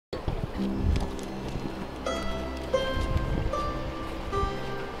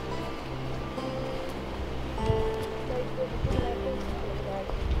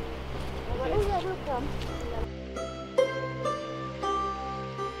on.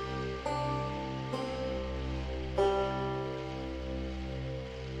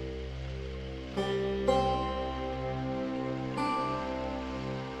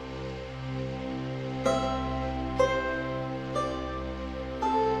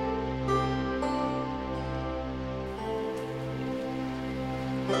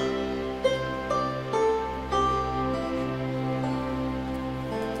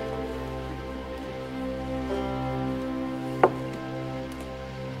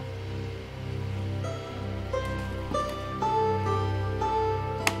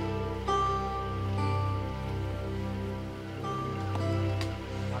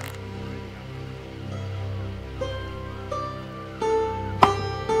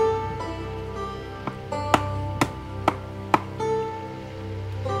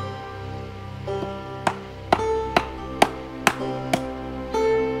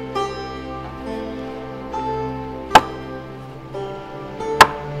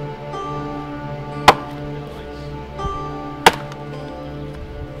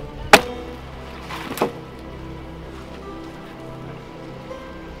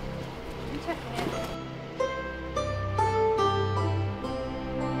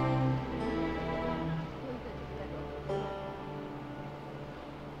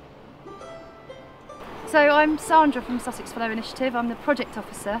 So I'm Sandra from Sussex Flow Initiative. I'm the project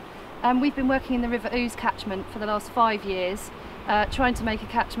officer. We've been working in the River Ouse catchment for the last 5 years, trying to make a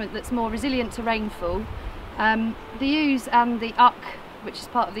catchment that's more resilient to rainfall. The Ouse and the Uck, which is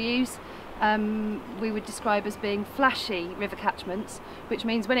part of the Ouse, we would describe as being flashy river catchments, which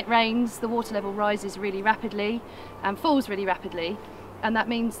means when it rains the water level rises really rapidly and falls really rapidly, and that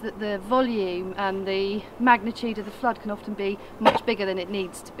means that the volume and the magnitude of the flood can often be much bigger than it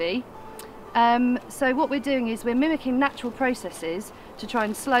needs to be. So what we're doing is we're mimicking natural processes to try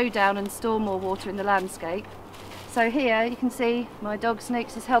and slow down and store more water in the landscape. So here you can see my dog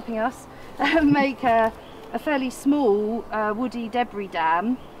Snakes is helping us make a fairly small woody debris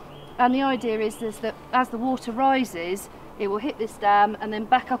dam, and the idea is that as the water rises it will hit this dam and then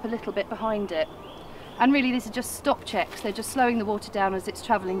back up a little bit behind it. And really these are just stop checks, they're just slowing the water down as it's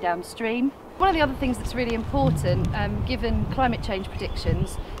travelling downstream. One of the other things that's really important, given climate change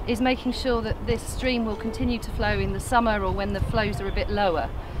predictions, is making sure that this stream will continue to flow in the summer or when the flows are a bit lower.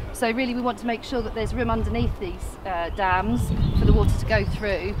 So really we want to make sure that there's room underneath these dams for the water to go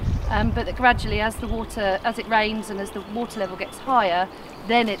through, but that gradually as it rains and as the water level gets higher,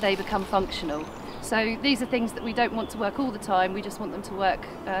 then they become functional. So these are things that we don't want to work all the time, we just want them to work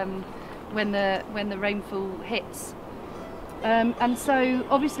when the rainfall hits. And so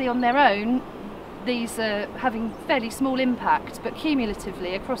obviously on their own these are having fairly small impact, but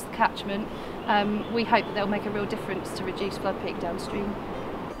cumulatively across the catchment we hope that they'll make a real difference to reduce flood peak downstream.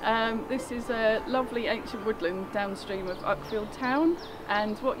 This is a lovely ancient woodland downstream of Uckfield town,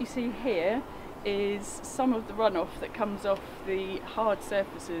 and what you see here is some of the runoff that comes off the hard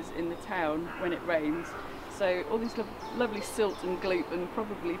surfaces in the town when it rains. So all this lovely silt and gloop and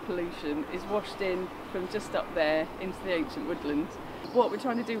probably pollution is washed in from just up there into the ancient woodland. What we're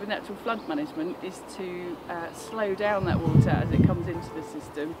trying to do with natural flood management is to slow down that water as it comes into the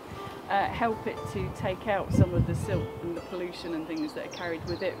system, help it to take out some of the silt and the pollution and things that are carried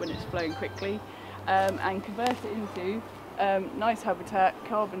with it when it's flowing quickly, and convert it into nice habitat,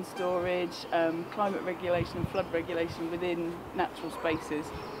 carbon storage, climate regulation and flood regulation within natural spaces.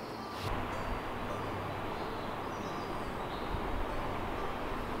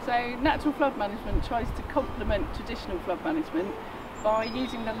 So natural flood management tries to complement traditional flood management by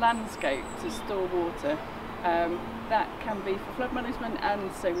using the landscape to store water. That can be for flood management,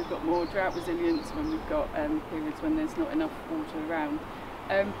 and so we've got more drought resilience when we've got periods when there's not enough water around.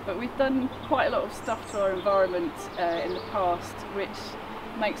 But we've done quite a lot of stuff to our environment in the past which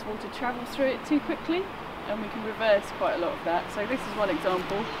makes water travel through it too quickly, and we can reverse quite a lot of that. So this is one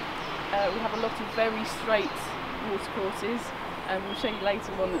example. We have a lot of very straight watercourses, and we'll show you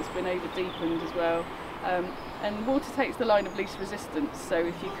later one that's been over deepened as well. And water takes the line of least resistance, so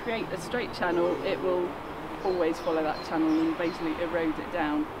if you create a straight channel it will always follow that channel and basically erode it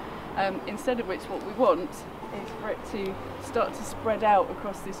down. Instead of which what we want is for it to start to spread out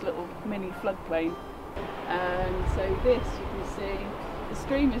across this little mini floodplain. And so this, you can see, the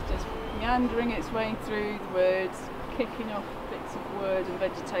stream is just meandering its way through the woods, kicking off bits of wood and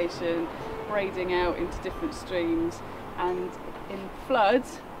vegetation, braiding out into different streams, and in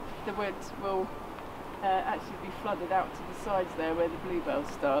floods the woods will actually be flooded out to the sides there where the bluebells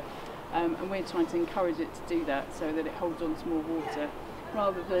start, and we're trying to encourage it to do that so that it holds on to more water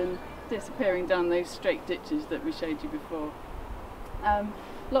rather than disappearing down those straight ditches that we showed you before.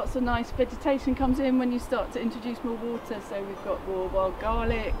 Lots of nice vegetation comes in when you start to introduce more water. So we've got more wild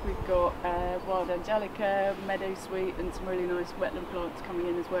garlic, we've got wild angelica, meadowsweet, and some really nice wetland plants coming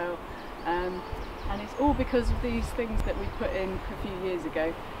in as well. And it's all because of these things that we put in a few years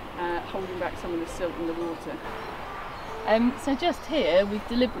ago, holding back some of the silt in the water. So just here we've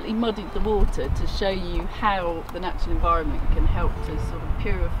deliberately muddied the water to show you how the natural environment can help to sort of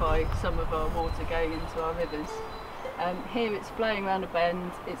purify some of our water going into our rivers. Here it's flowing around a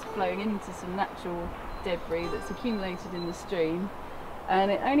bend, it's flowing into some natural debris that's accumulated in the stream,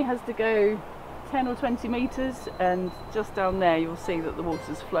 and it only has to go 10 or 20 metres, and just down there you'll see that the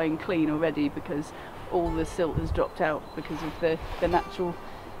water's flowing clean already because all the silt has dropped out because of the natural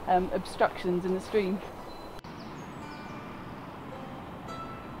obstructions in the stream.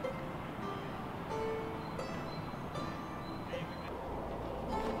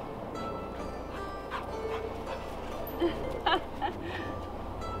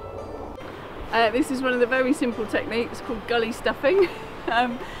 This is one of the very simple techniques called gully stuffing.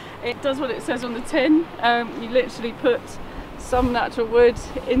 It does what it says on the tin. You literally put some natural wood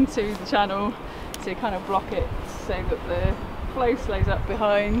into the channel to kind of block it so that the flow slows up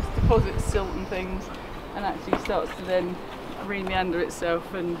behind, deposits silt and things, and actually starts to then re-meander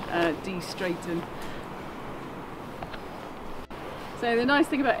itself and de-straighten. So the nice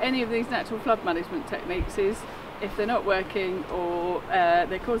thing about any of these natural flood management techniques is if they're not working or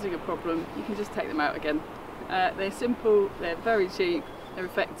they're causing a problem, you can just take them out again. They're simple, they're very cheap, they're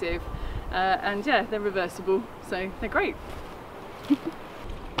effective, and yeah, they're reversible, so they're great.